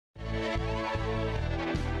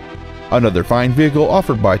Another fine vehicle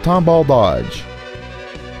offered by Tomball Dodge.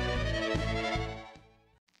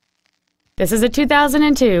 This is a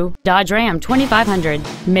 2002 Dodge Ram 2500,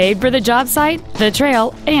 made for the job site, the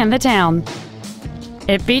trail, and the town.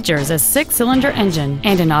 It features a 6-cylinder engine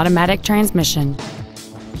and an automatic transmission.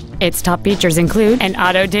 Its top features include an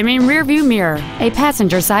auto-dimming rearview mirror, a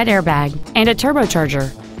passenger side airbag, and a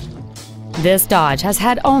turbocharger. This Dodge has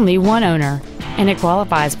had only one owner, and it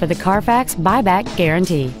qualifies for the Carfax buyback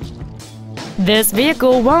guarantee. This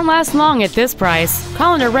vehicle won't last long at this price.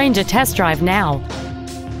 Call and arrange a test drive now.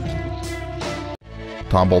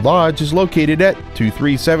 Tomball Dodge is located at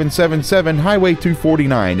 23777 Highway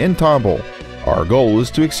 249 in Tomball. Our goal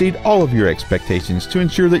is to exceed all of your expectations to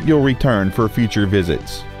ensure that you'll return for future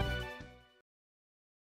visits.